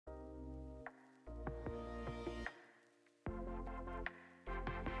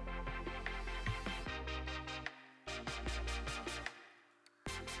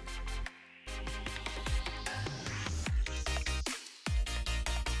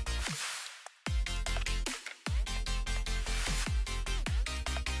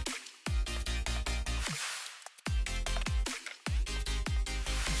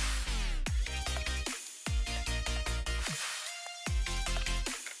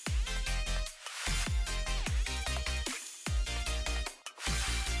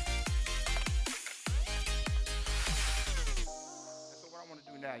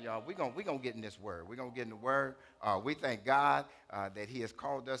down, y'all. We're gonna get in this word. We're going to get in the word. We thank God that he has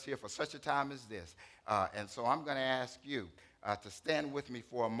called us here for such a time as this. And so I'm going to ask you to stand with me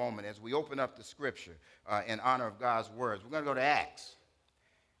for a moment as we open up the scripture in honor of God's words. We're going to go to Acts,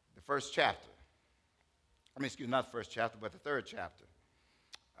 the first chapter. Not the first chapter, but the third chapter,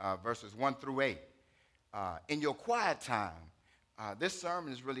 verses 1 through 8. In your quiet time, this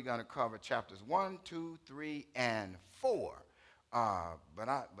sermon is really going to cover chapters 1, 2, 3, and 4. But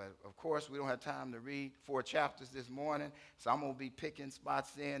of course, we don't have time to read 4 chapters this morning, so I'm going to be picking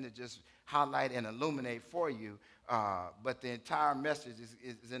spots in to just highlight and illuminate for you. But the entire message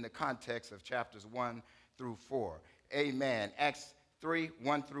is in the context of chapters 1 through 4. Amen. Acts 3,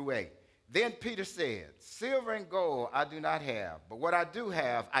 1 through 8. Then Peter said, silver and gold I do not have, but what I do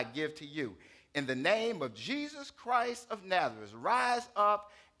have I give to you. In the name of Jesus Christ of Nazareth, rise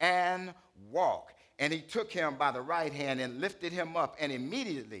up and walk. And he took him by the right hand and lifted him up, and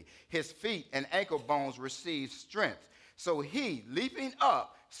immediately his feet and ankle bones received strength. So he, leaping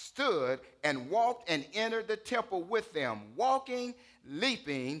up, stood and walked and entered the temple with them, walking,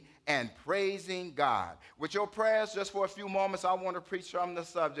 leaping, and praising God. With your prayers, just for a few moments, I want to preach from the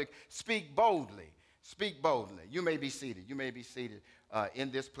subject, speak boldly. Speak boldly. You may be seated. You may be seated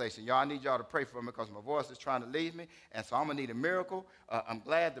in this place. And y'all, I need y'all to pray for me because my voice is trying to leave me, and so I'm going to need a miracle. I'm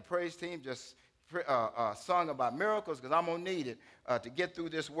glad the praise team just sung about miracles because I'm going to need it to get through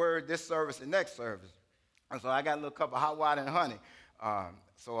this word, this service, and next service. And so I got a little cup of hot water and honey.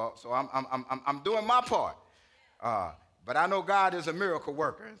 So I'm doing my part. But I know God is a miracle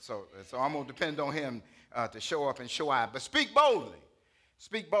worker, and so I'm going to depend on him to show up and show out. But speak boldly.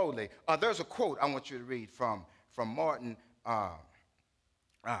 Speak boldly. There's a quote I want you to read from Martin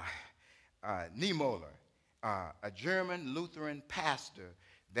Niemöller, a German Lutheran pastor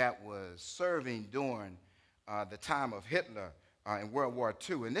that was serving during the time of Hitler in World War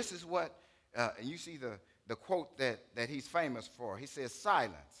II. And this is what, and you see the quote that he's famous for. He says,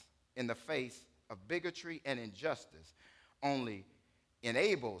 silence in the face of bigotry and injustice only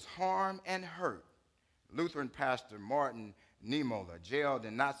enables harm and hurt. Lutheran pastor Martin Niemöller, jailed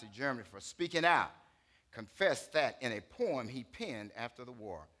in Nazi Germany for speaking out, confessed that in a poem he penned after the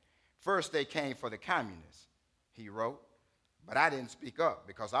war. First they came for the communists, he wrote, but I didn't speak up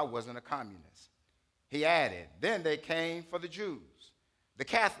because I wasn't a communist. He added, then they came for the Jews, the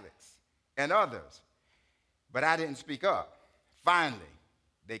Catholics, and others, but I didn't speak up. Finally,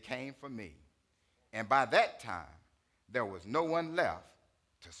 they came for me, and by that time, there was no one left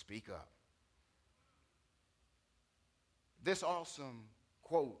to speak up. This awesome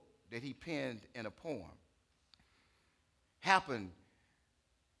quote that he penned in a poem happened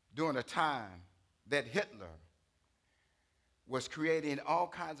during a time that Hitler was creating all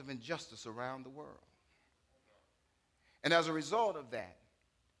kinds of injustice around the world. And as a result of that,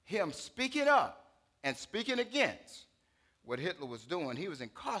 him speaking up and speaking against what Hitler was doing, he was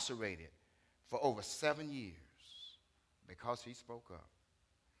incarcerated for over 7 years because he spoke up.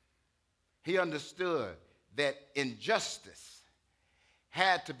 He understood that injustice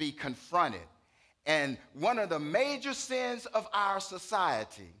had to be confronted. And one of the major sins of our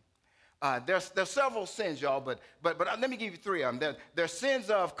society, there's several sins, y'all, but let me give you 3 of them. There's sins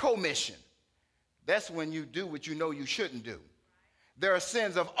of commission. That's when you do what you know you shouldn't do. There are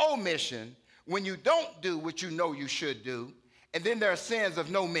sins of omission, when you don't do what you know you should do. And then there are sins of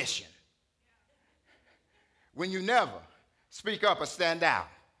no mission, when you never speak up or stand out.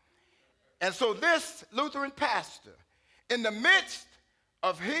 And so this Lutheran pastor, in the midst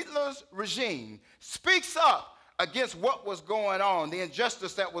of Hitler's regime, speaks up against what was going on, the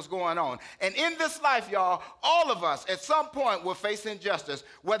injustice that was going on. And in this life, y'all, all of us at some point will face injustice,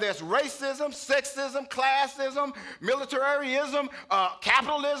 whether it's racism, sexism, classism, militarism,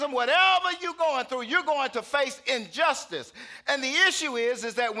 capitalism, whatever you're going through, you're going to face injustice. And the issue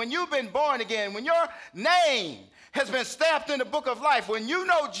is that when you've been born again, when your name has been stamped in the book of life, when you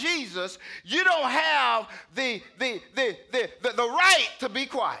know Jesus, you don't have the right to be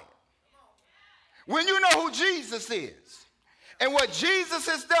quiet. When you know who Jesus is and what Jesus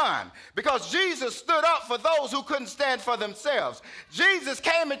has done, because Jesus stood up for those who couldn't stand for themselves. Jesus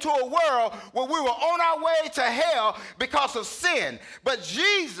came into a world where we were on our way to hell because of sin. But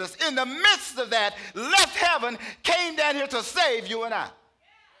Jesus, in the midst of that, left heaven, came down here to save you and I.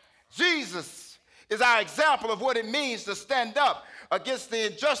 Jesus is our example of what it means to stand up against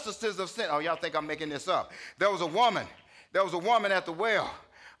the injustices of sin. Oh, y'all think I'm making this up. There was a woman at the well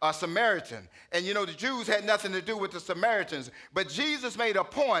a Samaritan. And you know, the Jews had nothing to do with the Samaritans. But Jesus made a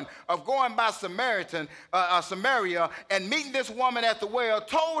point of going by Samaria and meeting this woman at the well,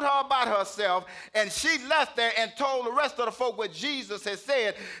 told her about herself, and she left there and told the rest of the folk what Jesus had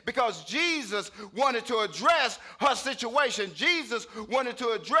said, because Jesus wanted to address her situation. Jesus wanted to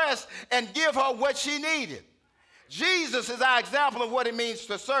address and give her what she needed. Jesus is our example of what it means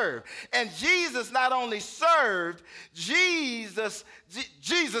to serve. And Jesus not only served, Jesus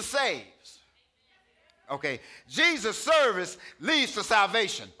saves. Okay, Jesus' service leads to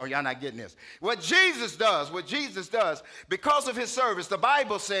salvation. Oh, y'all not getting this. What Jesus does, because of his service, the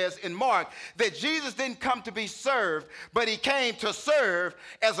Bible says in Mark that Jesus didn't come to be served, but he came to serve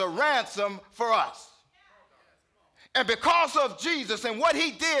as a ransom for us. And because of Jesus and what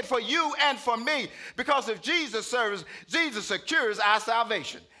he did for you and for me, because of Jesus' service, Jesus secures our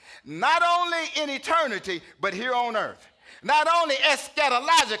salvation. Not only in eternity, but here on earth. Not only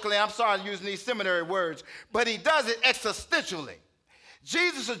eschatologically, I'm sorry using these seminary words, but he does it existentially.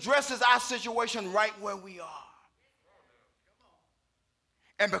 Jesus addresses our situation right where we are.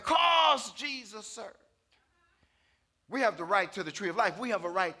 And because Jesus served, we have the right to the tree of life. We have a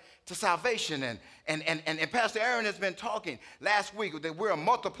right to salvation. And Pastor Aaron has been talking last week that we're a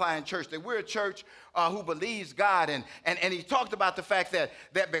multiplying church, that we're a church who believes God. And he talked about the fact that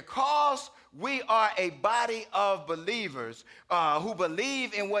because we are a body of believers who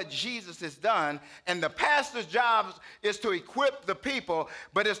believe in what Jesus has done, and the pastor's job is to equip the people,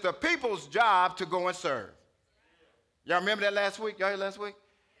 but it's the people's job to go and serve. Y'all remember that last week? Y'all heard last week?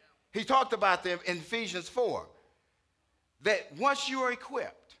 He talked about them in Ephesians 4. That once you are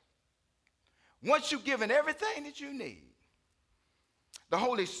equipped, once you've given everything that you need, the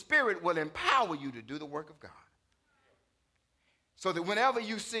Holy Spirit will empower you to do the work of God. So that whenever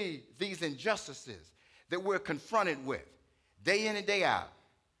you see these injustices that we're confronted with, day in and day out,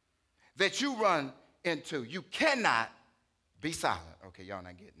 that you run into, you cannot be silent. Okay, y'all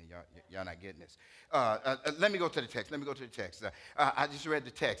not getting it. Y'all not getting this. Let me go to the text. I just read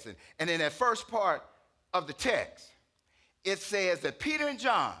the text. And in that first part of the text, it says that Peter and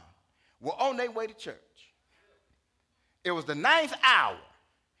John were on their way to church. It was the 9th hour.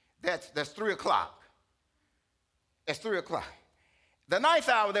 That's 3 o'clock. That's 3 o'clock. The 9th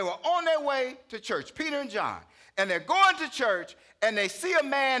hour, they were on their way to church, Peter and John. And they're going to church, and they see a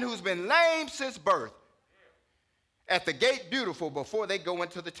man who's been lame since birth at the gate beautiful before they go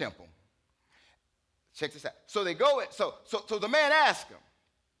into the temple. Check this out. So they go, so the man asks him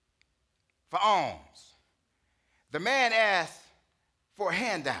for alms. The man asked for a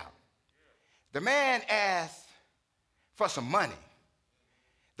handout. The man asked for some money.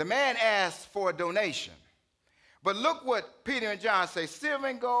 The man asked for a donation. But look what Peter and John say, silver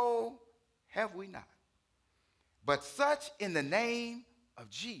and gold have we not, but such in the name of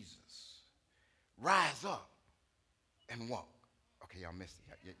Jesus, rise up and walk. Okay, y'all missed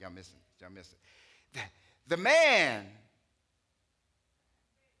it. Y'all missed it. The man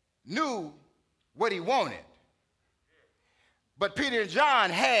knew what he wanted. But Peter and John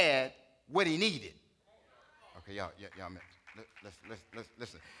had what he needed. Okay, y'all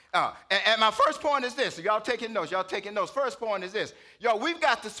listen. And my first point is this. So y'all taking notes. First point is this. Y'all, we've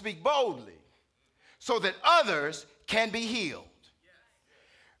got to speak boldly so that others can be healed.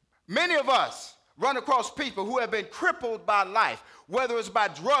 Many of us run across people who have been crippled by life, whether it's by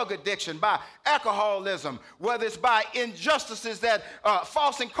drug addiction, by alcoholism, whether it's by injustices that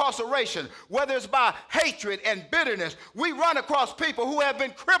false incarceration, whether it's by hatred and bitterness. We run across people who have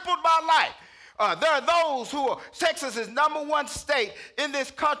been crippled by life. There are those who are, Texas is #1 state in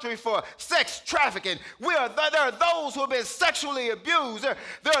this country for sex trafficking. There are those who have been sexually abused. There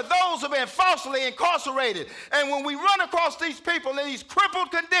are those who have been falsely incarcerated. And when we run across these people in these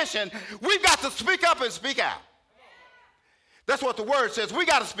crippled conditions, we've got to speak up and speak out. That's what the word says. We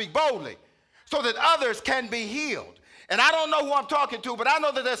got to speak boldly so that others can be healed. And I don't know who I'm talking to, but I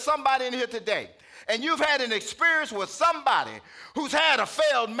know that there's somebody in here today. And you've had an experience with somebody who's had a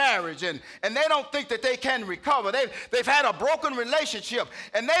failed marriage and they don't think that they can recover. They've had a broken relationship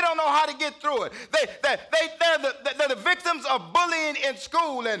and they don't know how to get through it. They're the victims of bullying in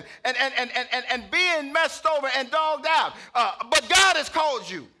school and being messed over and dogged out. But God has called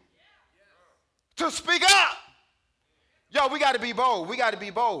you to speak up. Yo, we got to be bold. We got to be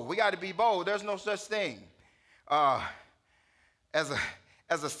bold. There's no such thing as a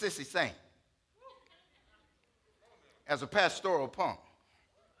sissy saint. As a pastoral punk.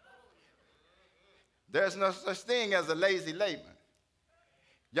 There's no such thing as a lazy layman.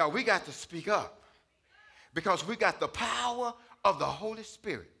 Y'all, we got to speak up because we got the power of the Holy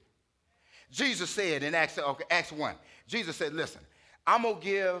Spirit. Jesus said in Acts 1, Jesus said, listen,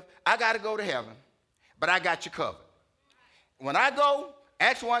 I got to go to heaven, but I got you covered. When I go,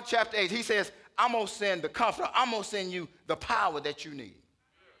 Acts 1, chapter 8, he says, I'm going to send the comforter. I'm going to send you the power that you need.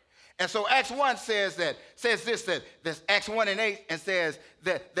 And so Acts 1 says Acts 1 and 8, and says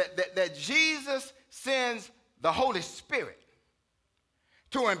that Jesus sends the Holy Spirit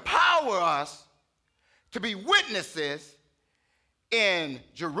to empower us to be witnesses in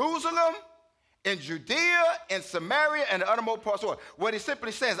Jerusalem, in Judea, in Samaria, and the uttermost parts of the world. What he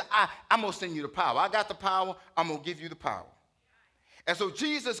simply says, I'm going to send you the power. I got the power. I'm going to give you the power. And so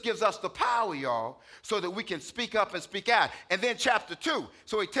Jesus gives us the power, y'all, so that we can speak up and speak out. And then chapter 2,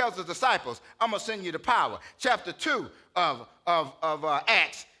 so he tells the disciples, I'm going to send you the power. Chapter 2 of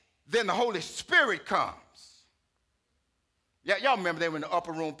Acts, then the Holy Spirit comes. Yeah, y'all remember they were in the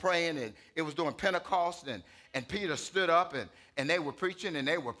upper room praying, and it was during Pentecost, and Peter stood up, and they were preaching, and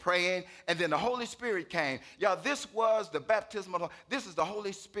they were praying, and then the Holy Spirit came. Y'all, this was the baptism of this is the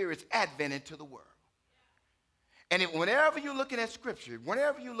Holy Spirit's advent into the world. And whenever you're looking at Scripture,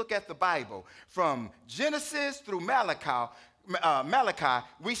 whenever you look at the Bible, from Genesis through Malachi,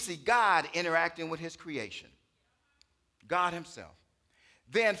 we see God interacting with his creation, God himself.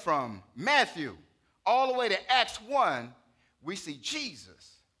 Then from Matthew all the way to Acts 1, we see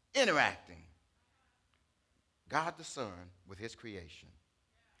Jesus interacting, God the Son, with his creation.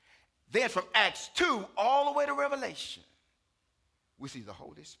 Then from Acts 2 all the way to Revelation, we see the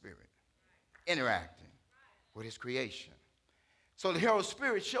Holy Spirit interacting with his creation. So the Holy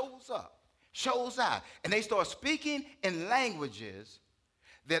Spirit shows up, shows out, and they start speaking in languages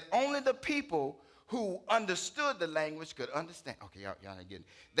that only the people who understood the language could understand. Okay, y'all not getting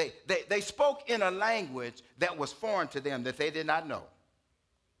it. They spoke in a language that was foreign to them, that they did not know.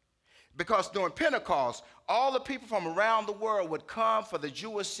 Because during Pentecost, all the people from around the world would come for the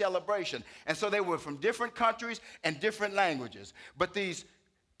Jewish celebration. And so they were from different countries and different languages. But these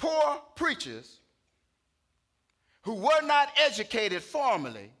poor preachers who were not educated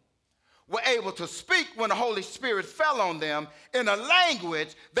formally were able to speak when the Holy Spirit fell on them in a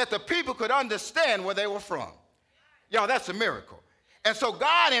language that the people could understand where they were from. Y'all, that's a miracle. And so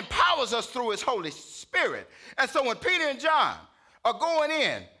God empowers us through his Holy Spirit. And so when Peter and John are going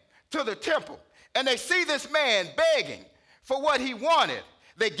in to the temple and they see this man begging for what he wanted,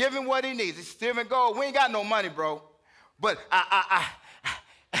 they give him what he needs. It's silver and gold. We ain't got no money, bro. But I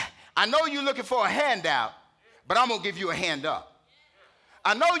know you're looking for a handout, but I'm going to give you a hand up.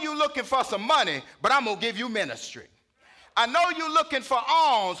 I know you're looking for some money, but I'm going to give you ministry. I know you're looking for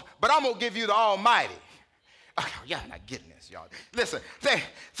alms, but I'm going to give you the Almighty. Oh, y'all not getting this, y'all. Listen,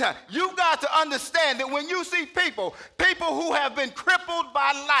 you got to understand that when you see people who have been crippled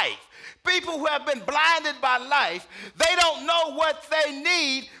by life, people who have been blinded by life, they don't know what they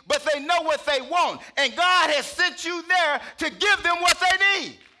need, but they know what they want. And God has sent you there to give them what they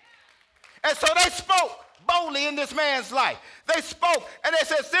need. And so they spoke boldly in this man's life. They spoke and they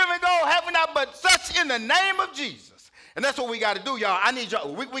said, silver and gold have we not, but such in the name of Jesus. And that's what we got to do, y'all. I need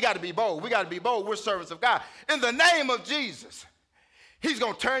y'all. We got to be bold. We got to be bold. We're servants of God. In the name of Jesus, he's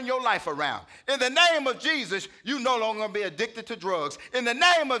going to turn your life around. In the name of Jesus, you no longer going to be addicted to drugs. In the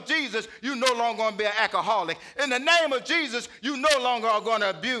name of Jesus, you no longer going to be an alcoholic. In the name of Jesus, you no longer are going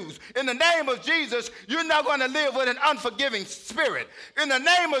to abuse. In the name of Jesus, you're not going to live with an unforgiving spirit. In the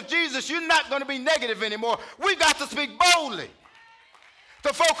name of Jesus, you're not going to be negative anymore. We got to speak boldly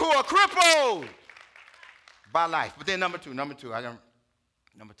to folk who are crippled by life. But then number two. Not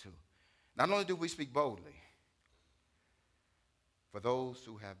only do we speak boldly for those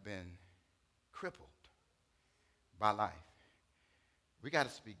who have been crippled by life, we got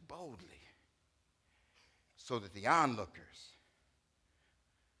to speak boldly so that the onlookers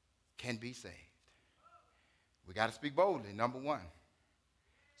can be saved. We got to speak boldly, number one,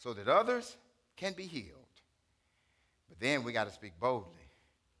 so that others can be healed. But then we got to speak boldly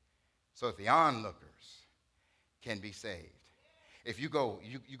so that the onlookers can be saved. If you go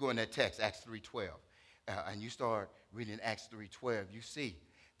in that text, Acts 3:12, and you start reading Acts 3:12, you see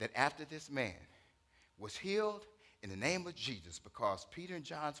that after this man was healed in the name of Jesus, because Peter and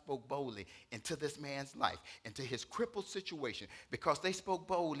John spoke boldly into this man's life, into his crippled situation, because they spoke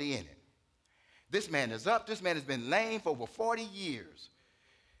boldly in it. This man is up. This man has been lame for over 40 years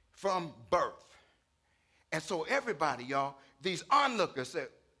from birth. And so everybody, y'all, these onlookers said,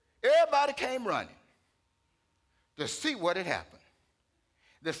 everybody came running to see what had happened.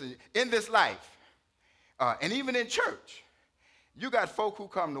 Listen, in this life, and even in church, you got folk who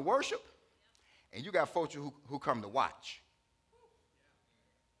come to worship, and you got folks who come to watch.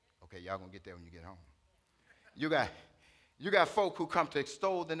 Okay, y'all gonna get there when you get home. You got folk who come to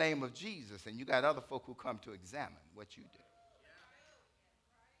extol the name of Jesus, and you got other folk who come to examine what you do.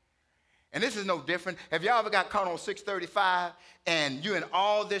 And this is no different. Have y'all ever got caught on 635 and you're in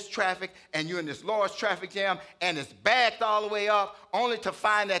all this traffic and you're in this large traffic jam and it's backed all the way up only to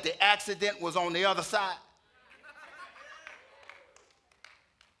find that the accident was on the other side?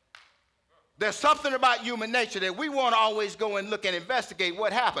 There's something about human nature that we want to always go and look and investigate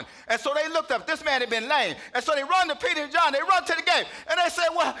what happened. And so they looked up. This man had been lame. And so they run to Peter and John. They run to the gate. And they said,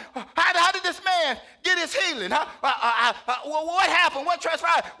 well, how did this man get his healing? What happened? What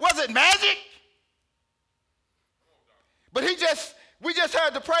transpired? Was it magic? But we just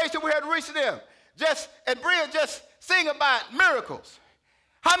heard the praise that we heard recently. And Bria just sing about miracles.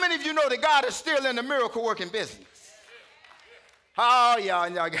 How many of you know that God is still in the miracle working business? Oh,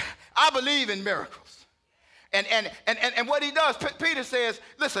 y'all, I believe in miracles. And what he does, Peter says,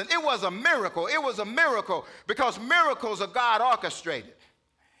 listen, it was a miracle. It was a miracle because miracles are God orchestrated.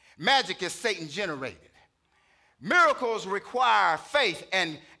 Magic is Satan generated. Miracles require faith,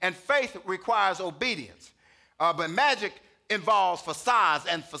 and faith requires obedience. But magic involves facades,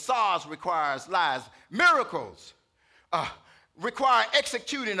 and facades requires lies. Miracles require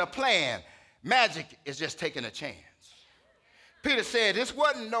executing a plan. Magic is just taking a chance. Peter said this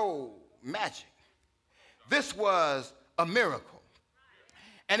wasn't no magic. This was a miracle.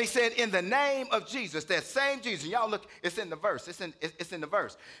 And he said, in the name of Jesus, that same Jesus, y'all look, it's in the verse. It's in the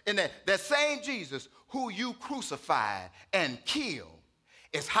verse. In that same Jesus who you crucified and killed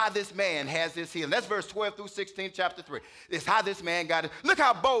is how this man has his healing. That's verse 12 through 16, chapter 3. It's how this man got it. Look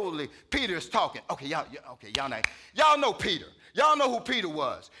how boldly Peter is talking. Y'all know Peter. Y'all know who Peter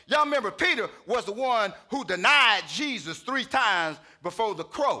was. Y'all remember Peter was the one who denied Jesus 3 times before the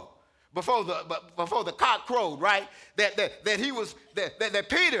cock crowed, right? That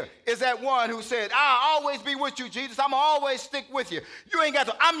Peter is that one who said, I'll always be with you, Jesus. I'm always stick with you. You ain't got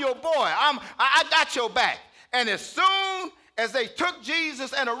to, I'm your boy. I got your back. And as soon as they took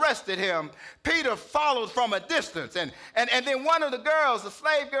Jesus and arrested him, Peter followed from a distance. And then one of the girls, the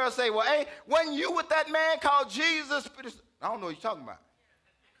slave girl, say, well, hey, wasn't you with that man called Jesus? Peter said, I don't know what you're talking about.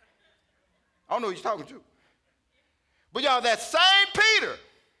 I don't know what you're talking to. But y'all, that same Peter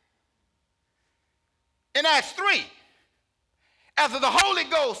in Acts 3, after the Holy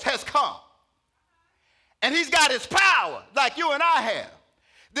Ghost has come, and he's got his power like you and I have,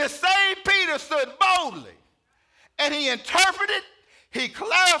 this same Peter stood boldly, and he interpreted, he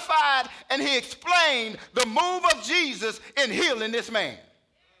clarified, and he explained the move of Jesus in healing this man.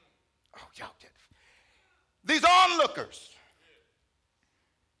 Oh, y'all get it. These onlookers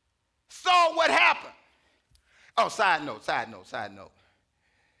saw what happened. Oh, side note.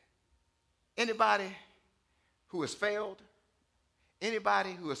 Anybody who has failed,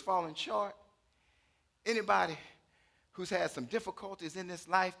 anybody who has fallen short, anybody who's had some difficulties in this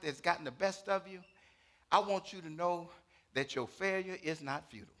life that's gotten the best of you, I want you to know that your failure is not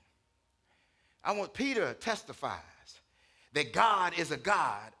futile. Peter testifies that God is a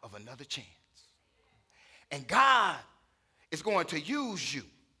God of another chance. And God is going to use you.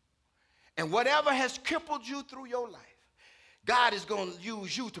 And whatever has crippled you through your life, God is going to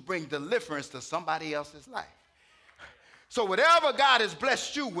use you to bring deliverance to somebody else's life. So whatever God has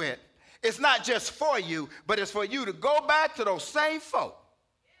blessed you with, it's not just for you, but it's for you to go back to those same folk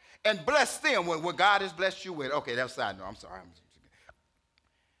and bless them with what God has blessed you with. Okay, that's a side note. I'm sorry.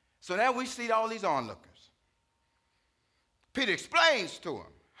 So now we see all these onlookers. Peter explains to him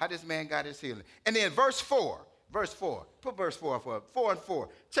how this man got his healing. And then verse 4, put verse 4 for 4 and 4.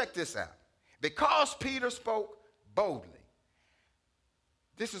 Check this out. Because Peter spoke boldly,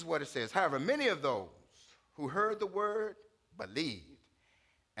 this is what it says. However, many of those who heard the word believed,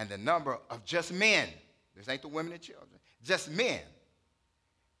 and the number of just men, this ain't the women and children, just men,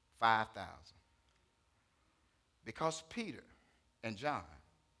 5,000. Because Peter and John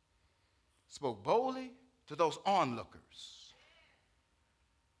spoke boldly to those onlookers,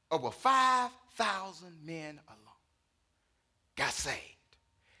 over 5,000 men alone got saved.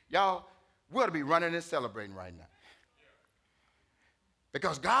 Y'all, we ought to be running and celebrating right now.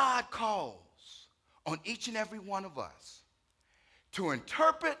 Because God calls on each and every one of us to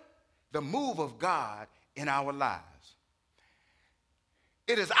interpret the move of God in our lives.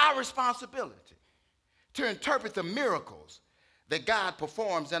 It is our responsibility to interpret the miracles that God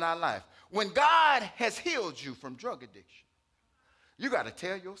performs in our life. When God has healed you from drug addiction, you got to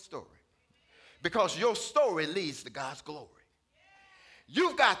tell your story, because your story leads to God's glory.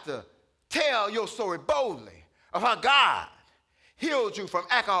 You've got to tell your story boldly of how God healed you from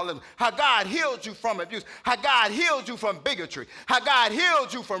alcoholism, how God healed you from abuse, how God healed you from bigotry, how God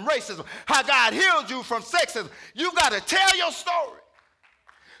healed you from racism, how God healed you from sexism. You've got to tell your story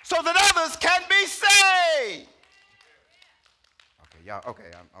so that others can be saved. Okay, y'all.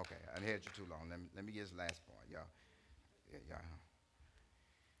 Okay, okay. I didn't heard you too long. Let me get this last point, y'all. Yeah, y'all.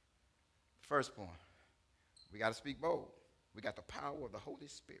 First point, we got to speak bold. We got the power of the Holy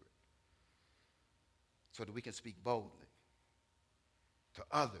Spirit so that we can speak boldly to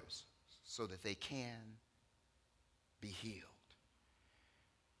others so that they can be healed.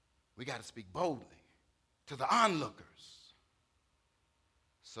 We got to speak boldly to the onlookers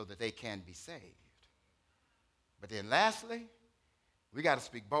so that they can be saved. But then lastly, we got to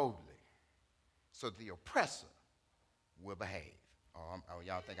speak boldly so the oppressor will behave.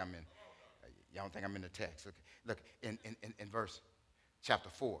 Y'all think I'm in the text. Look in verse chapter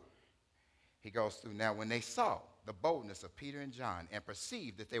 4. He goes through, now when they saw the boldness of Peter and John and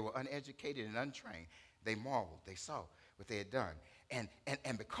perceived that they were uneducated and untrained, they marveled. They saw what they had done. And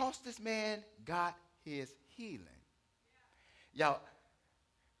because this man got his healing, y'all,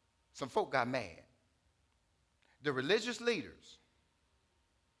 some folk got mad. The religious leaders,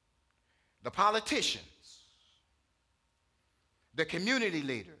 the politicians, the community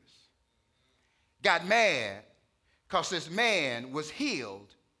leaders got mad because this man was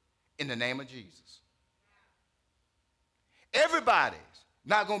healed in the name of Jesus. Everybody's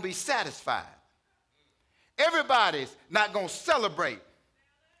not going to be satisfied. Everybody's not going to celebrate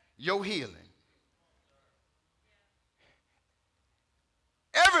your healing.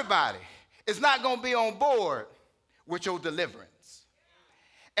 Everybody is not going to be on board with your deliverance.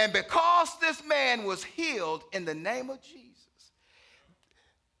 And because this man was healed in the name of Jesus,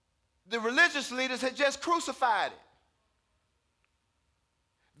 the religious leaders had just crucified it.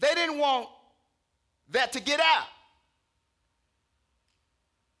 They didn't want that to get out.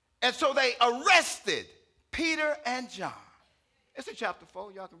 And so they arrested Peter and John. It's in chapter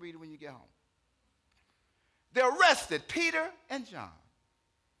 4. Y'all can read it when you get home. They arrested Peter and John.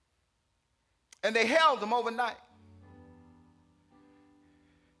 And they held them overnight.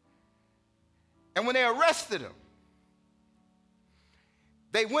 And when they arrested them,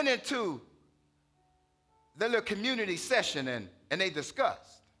 they went into their little community session and they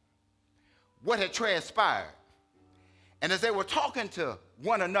discussed what had transpired. And as they were talking to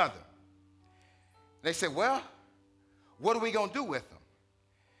one another, they said, well, what are we going to do with them?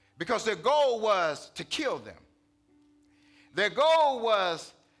 Because their goal was to kill them. Their goal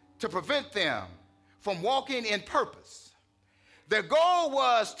was to prevent them from walking in purpose. Their goal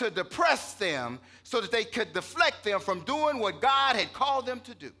was to depress them so that they could deflect them from doing what God had called them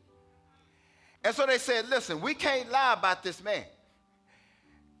to do. And so they said, listen, we can't lie about this man.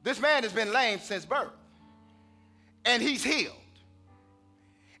 This man has been lame since birth. And he's healed.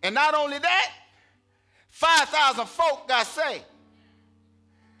 And not only that, 5,000 folk got saved.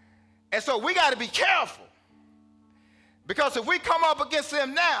 And so we got to be careful. Because if we come up against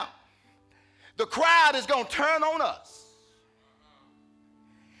him now, the crowd is going to turn on us.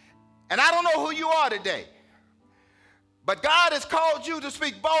 And I don't know who you are today, but God has called you to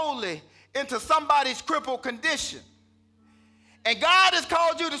speak boldly into somebody's crippled condition. And God has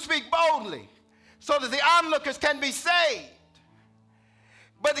called you to speak boldly so that the onlookers can be saved.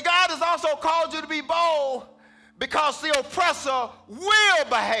 But God has also called you to be bold because the oppressor will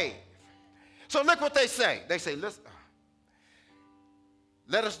behave. So look what they say. They say, listen,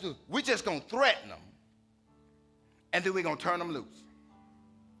 let us do, we're just going to threaten them, and then we're going to turn them loose.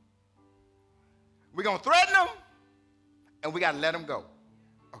 We're going to threaten them, and we got to let them go.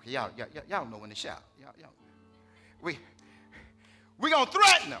 Okay, y'all know when to shout. We're going to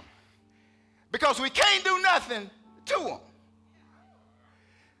threaten them because we can't do nothing to them.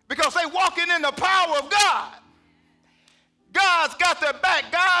 Because they walking in the power of God. God's got their back.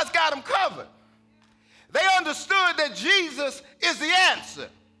 God's got them covered. They understood that Jesus is the answer.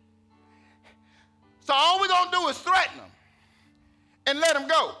 So all we're going to do is threaten them and let them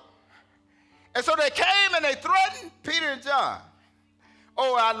go. And so they came and they threatened Peter and John.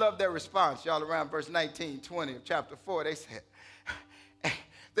 Oh, I love their response, y'all, around verse 19, 20 of chapter 4. They said,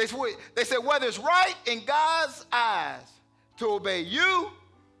 whether it's right in God's eyes to obey you,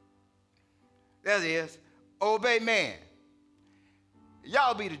 there it is, obey man.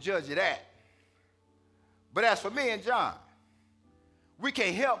 Y'all be the judge of that. But as for me and John, we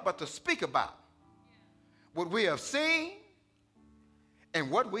can't help but to speak about what we have seen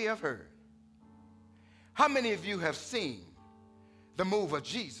and what we have heard. How many of you have seen the move of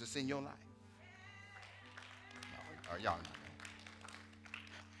Jesus in your life? Y'all know.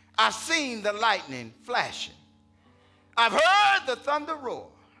 I've seen the lightning flashing. I've heard the thunder roar.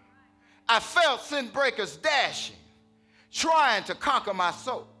 I felt sin breakers dashing, trying to conquer my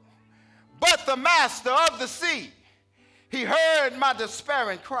soul. But the master of the sea, he heard my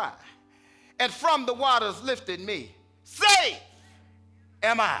despairing cry, and from the waters lifted me, safe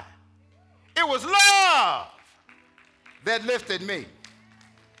am I. It was love that lifted me.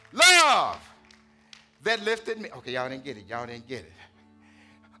 Love that lifted me. Okay, y'all didn't get it. Y'all didn't get it.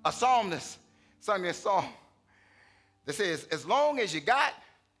 A psalmist sung this song that says, as long as you got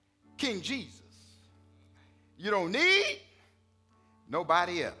King Jesus, you don't need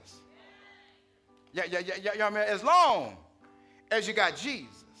nobody else. Yeah, man. As long as you got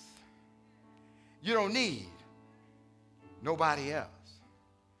Jesus, you don't need nobody else.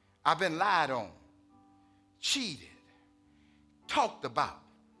 I've been lied on, cheated, talked about,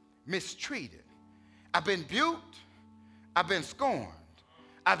 mistreated. I've been buked. I've been scorned.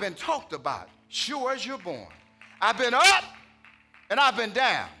 I've been talked about, sure as you're born. I've been up and I've been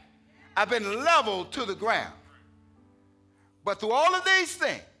down. I've been leveled to the ground. But through all of these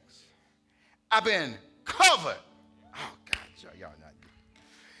things, I've been covered. Oh, God, y'all not good.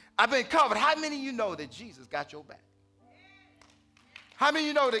 I've been covered. How many of you know that Jesus got your back? How many of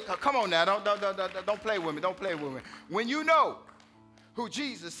you know that? Come on now, don't play with me. Don't play with me. When you know who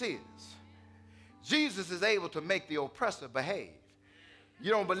Jesus is able to make the oppressor behave.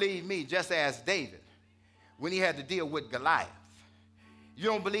 You don't believe me? Just ask David when he had to deal with Goliath. You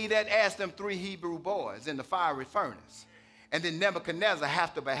don't believe that? Ask them 3 Hebrew boys in the fiery furnace. And then Nebuchadnezzar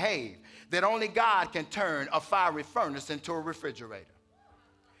have to behave that only God can turn a fiery furnace into a refrigerator.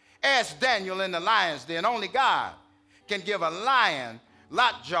 Ask Daniel in the lion's den. Only God can give a lion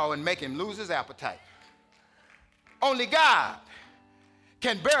lockjaw and make him lose his appetite. Only God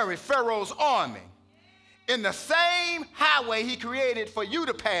can bury Pharaoh's army in the same highway he created for you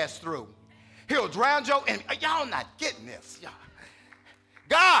to pass through. He'll drown your enemy. Y'all not getting this. Y'all.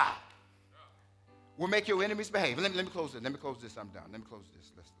 God will make your enemies behave. Let me close this. Let me close this. I'm done. Let me close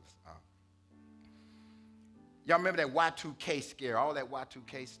this. Y'all remember that Y2K scare, all that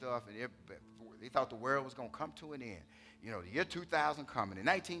Y2K stuff, and they thought the world was going to come to an end. You know, the year 2000 coming. In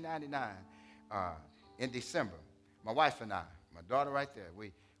 1999, in December, my wife and I, my daughter right there,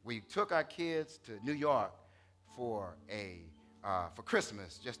 we took our kids to New York for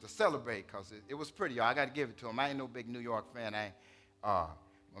Christmas just to celebrate because it was pretty. Y'all. I got to give it to them. I ain't no big New York fan.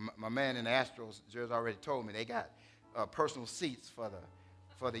 My man in the Astros, Jerry's already told me, they got personal seats for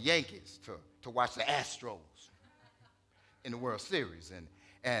the Yankees to watch the Astros in the World Series.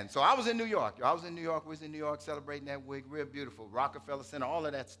 And so I was in New York. We was in New York celebrating that week, real beautiful. Rockefeller Center, all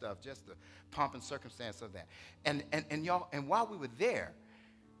of that stuff, just the pomp and circumstance of that. And while we were there,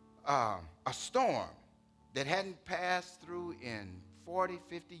 a storm that hadn't passed through in 40,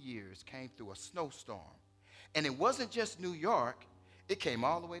 50 years came through, a snowstorm. And it wasn't just New York, it came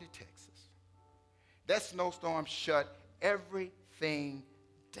all the way to Texas. That snowstorm shut everything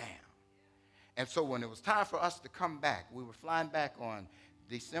down. And so when it was time for us to come back, we were flying back on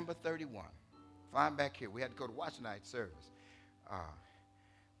December 31, flying back here. We had to go to watch night service,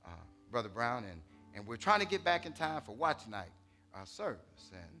 Brother Brown, and we're trying to get back in time for watch night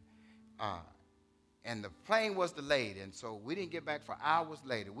service. And the plane was delayed, and so we didn't get back for hours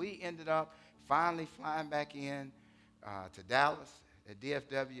later. We ended up finally flying back in to Dallas at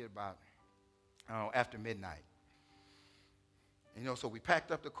DFW about after midnight. You know, so we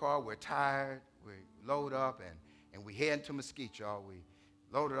packed up the car. We're tired. We load up, and we head to Mesquite, y'all. We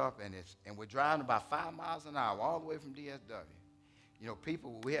loaded up, and we're driving about 5 miles an hour all the way from DSW. You know,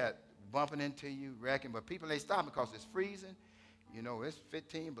 people, we had bumping into you, wrecking, but people, they stop because it's freezing. You know, it's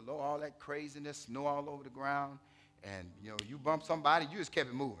 15 below, all that craziness, snow all over the ground. And, you know, you bump somebody, you just kept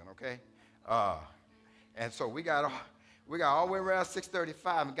it moving, okay? And so we got all the way around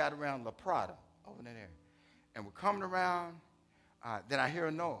 635 and got around La Prada over in that area. And we're coming around, then I hear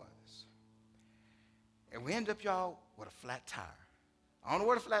a noise. And we end up, y'all, with a flat tire. I don't know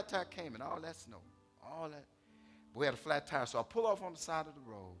where the flat tire came in, all that snow, all that. But we had a flat tire, so I pull off on the side of the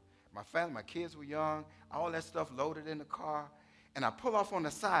road. My family, my kids were young, all that stuff loaded in the car. And I pull off on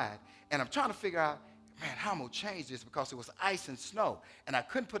the side, and I'm trying to figure out, man, how I'm going to change this because it was ice and snow. And I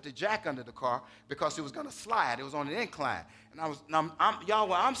couldn't put the jack under the car because it was going to slide. It was on an incline. And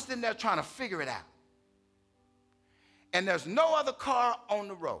I'm sitting there trying to figure it out. And there's no other car on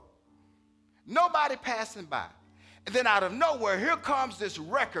the road. Nobody passing by. And then out of nowhere, here comes this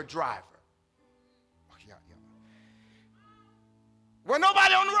record driver. Well,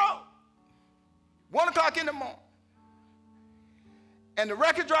 nobody on the road. 1 o'clock in the morning. And the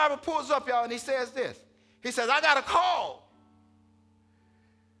record driver pulls up, y'all, and he says this. He says, I got a call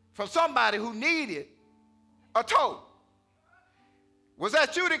from somebody who needed a tow. Was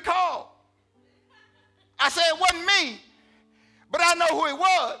that you that called? I said, it wasn't me, but I know who it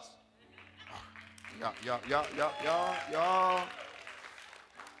was. Y'all.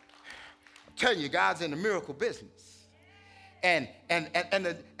 I'm telling you, God's in the miracle business. And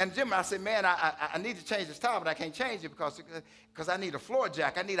Jim, I said, man, I need to change this tire, but I can't change it because I need a floor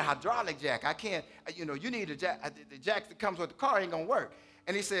jack. I need a hydraulic jack. I can't, you need a jack. The jack that comes with the car ain't going to work.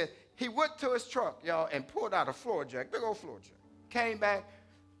 And he said, he went to his truck, y'all, and pulled out a floor jack, big old floor jack. Came back,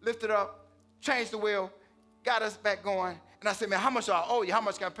 lifted up, changed the wheel, got us back going. And I said, man, how much do I owe you? How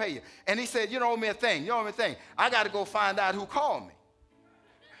much can I pay you? And he said, you don't owe me a thing. You don't owe me a thing. I got to go find out who called me.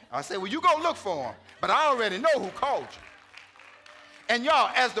 I said, well, you go look for him. But I already know who called you. And y'all,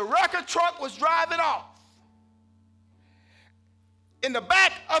 as the record truck was driving off, in the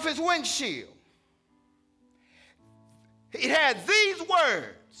back of his windshield, it had these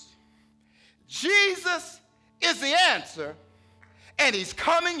words: Jesus is the answer, and he's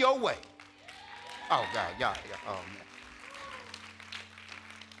coming your way. Oh, God, y'all, oh, man.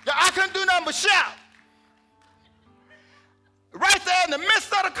 I couldn't do nothing but shout. Right there in the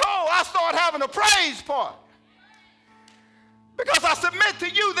midst of the cold, I started having a praise party. Because I submit to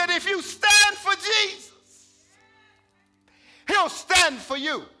you that if you stand for Jesus, he'll stand for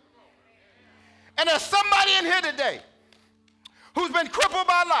you. And there's somebody in here today who's been crippled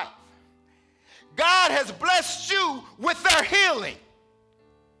by life. God has blessed you with their healing.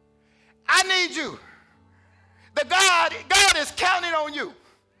 I need you. God is counting on you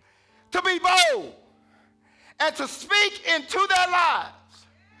to be bold and to speak into their lives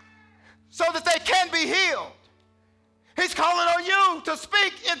so that they can be healed. He's calling on you to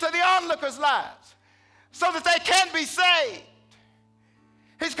speak into the onlookers' lives so that they can be saved.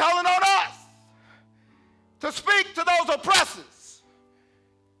 He's calling on us to speak to those oppressors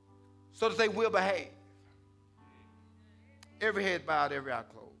so that they will behave. Every head bowed, every eye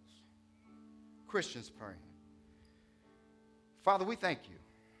closed. Christians praying. Father, we thank you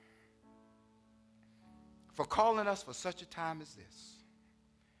for calling us for such a time as this.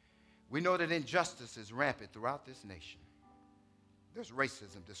 We know that injustice is rampant throughout this nation. There's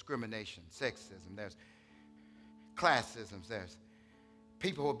racism, discrimination, sexism, there's classism, there's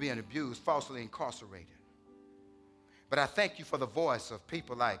people who are being abused, falsely incarcerated. But I thank you for the voice of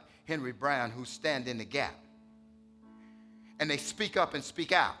people like Henry Brown who stand in the gap. And they speak up and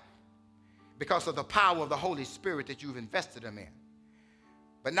speak out because of the power of the Holy Spirit that you've invested them in.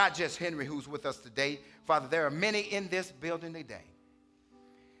 But not just Henry who's with us today. Father, there are many in this building today.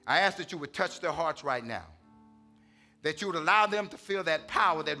 I ask that you would touch their hearts right now, that you would allow them to feel that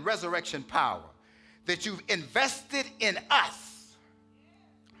power, that resurrection power, that you've invested in us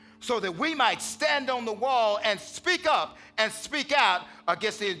so that we might stand on the wall and speak up and speak out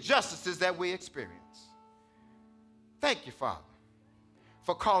against the injustices that we experience. Thank you, Father,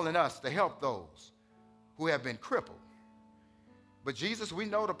 for calling us to help those who have been crippled. But Jesus, we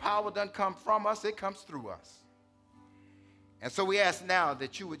know the power doesn't come from us, it comes through us. And so we ask now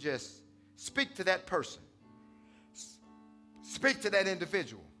that you would just speak to that person, speak to that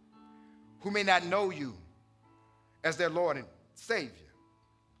individual who may not know you as their Lord and Savior,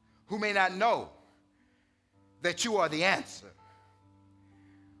 who may not know that you are the answer,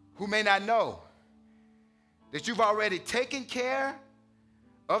 who may not know that you've already taken care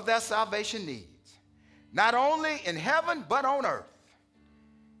of their salvation needs, not only in heaven but on earth.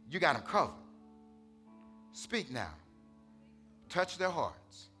 You got them covered. Speak now. Touch their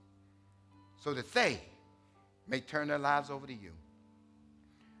hearts so that they may turn their lives over to you.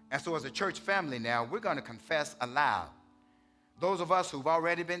 And so as a church family now, we're going to confess aloud. Those of us who've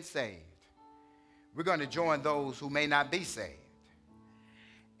already been saved, we're going to join those who may not be saved.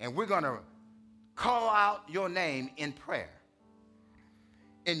 And we're going to call out your name in prayer,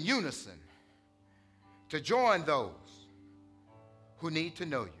 in unison, to join those who need to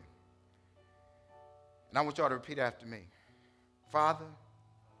know you. And I want y'all to repeat after me. Father,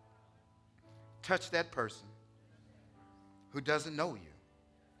 touch that person who doesn't know you.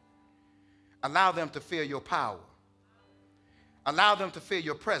 Allow them to feel your power. Allow them to feel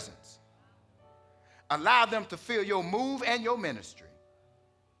your presence. Allow them to feel your move and your ministry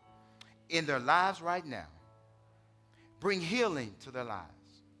in their lives right now. Bring healing to their lives.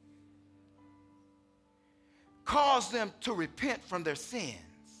 Cause them to repent from their sins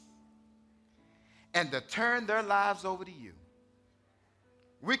and to turn their lives over to you.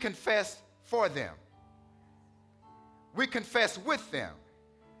 We confess for them. We confess with them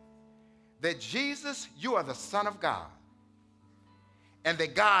that Jesus, you are the Son of God, and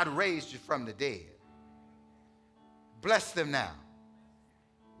that God raised you from the dead. Bless them now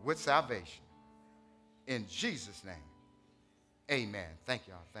with salvation. In Jesus' name, amen. Thank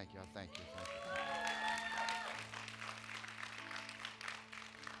y'all, thank y'all, thank you, thank you.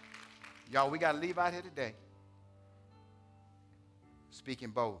 Y'all, we got to leave out here today speaking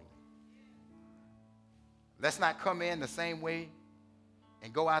boldly, Let's not come in the same way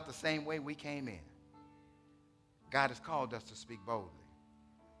and go out the same way we came in. God has called us to speak boldly.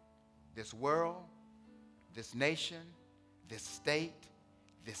 This world, this nation, this state,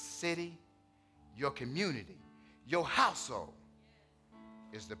 this city, your community, your household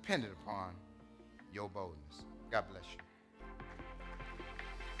is dependent upon your boldness. God bless you.